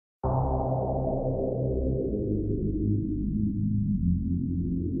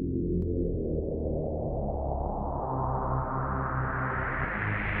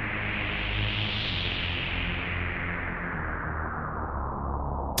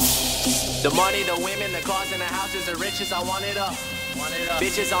The money, the women, the cars, and the houses, the riches, I want it up.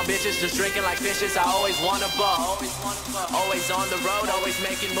 Bitches on bitches, just drinking like fishes, I always wanna buck. Always on the road, always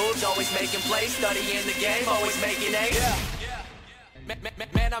making moves, always making plays, studying the game, always making A's.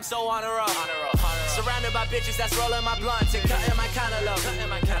 Man, I'm so on a roll. Surrounded by bitches that's rolling my blunts and cutting my cantaloupe.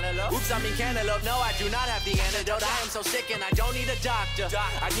 Oops, I mean cantaloupe. No, I do not have the antidote. I am so sick and I don't need a doctor.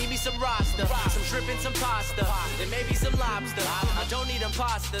 I need me some Rasta, some shrimp and some pasta, and maybe some lobster. I don't need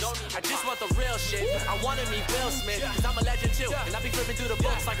imposters. I just want the real shit. I wanna meet Will Smith, cause I'm a legend too. And I be flipping through the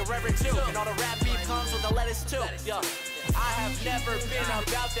books like a reverend too. And all the rap beef comes with the lettuce too. I have never been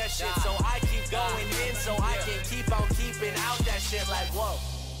about that shit, so I keep going in so I can keep on keeping out that shit like whoa.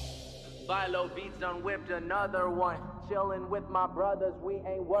 Philo beats done whipped another one. Chillin' with my brothers, we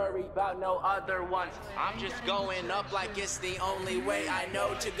ain't worried about no other ones. I'm just going up like it's the only way I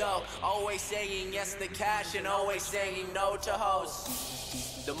know to go. Always saying yes to cash and always saying no to hoes.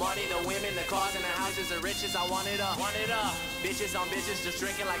 The money, the women, the cars, and the houses, the riches, I want it up. Bitches on bitches, just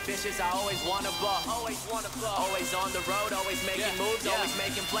drinking like fishes, I always wanna buck. Always on the road, always making moves, always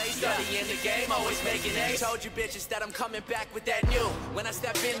making plays, studying the game, always making A's. Told you bitches that I'm coming back with that new. When I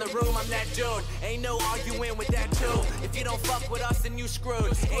step in the room, I'm that dude. Ain't no arguing with that too. If you don't fuck with us, then you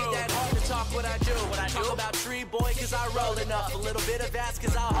screwed. Ain't that hard to talk what I do. Talk about tree boy, cause I roll enough. A little bit of ass,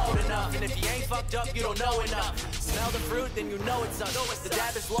 cause I hold enough. And if you ain't fucked up, you don't know enough. Smell the fruit, then you know it's us. The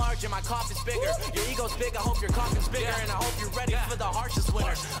dab is large and my cough is bigger. Your ego's big, I hope your coughing's bigger. And I hope you're ready for the harshest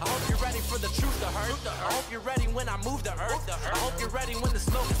winter. I hope you're ready for the truth to hurt. I hope you're ready when I move the earth. I hope you're ready when the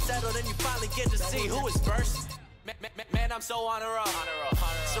smoke is settled and you finally get to see who is first. Man, I'm so on a roll.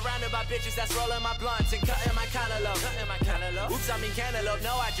 Surrounded by bitches that's rolling my blunts and cutting my cantaloupe. Oops, I mean cantaloupe.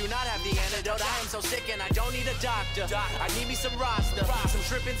 No, I do not have the antidote. I am so sick and I don't need a doctor. I need me some Rasta, some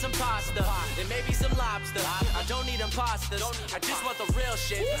shrimp and some pasta, and maybe some lobster. I don't need imposters. I just want the real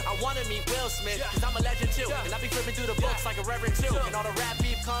shit. I wanna meet Will Smith, cause I'm a legend too. And I be flipping through the books like a reverend too. And all the rap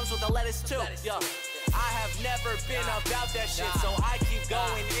beef comes with the lettuce too. I have never been about that shit, so I keep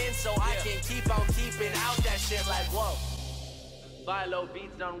going in so I can keep on keeping out that shit like whoa. Philo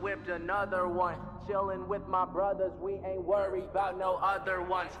beats done whipped another one. Chillin' with my brothers, we ain't worried about no other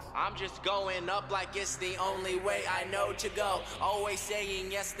ones. I'm just going up like it's the only way I know to go. Always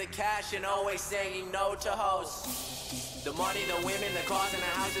saying yes to cash and always saying no to hoes. The money, the women, the cars, and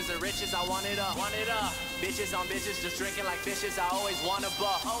the houses, the riches, I want it up. Bitches on bitches, just drinking like fishes, I always wanna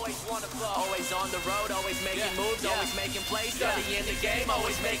buck. Always on the road, always making moves, always making plays, studying the game,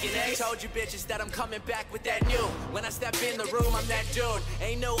 always making A's. Told you bitches that I'm coming back with that new. When I step in the room, I'm that dude.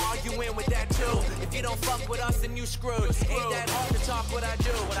 Ain't no arguing with that too. If you don't fuck with us, then you screwed. Ain't that hard to talk what I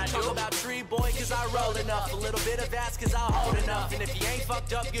do. Talk about tree boy, cause I roll enough. A little bit of ass, cause I hold enough. And if you ain't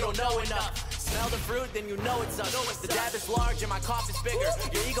fucked up, you don't know enough. Smell the fruit, then you know it's us. The dab is large and my cough is bigger.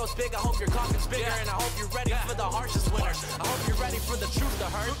 Your ego's big, I hope your coughing's bigger. And I hope you're ready for the harshest winter. I hope you're ready for the truth to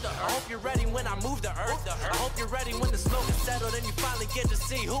hurt. I hope you're ready when I move the earth. I hope you're ready when the smoke is settled and you finally get to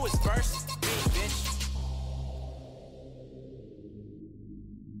see who is first. Me, bitch.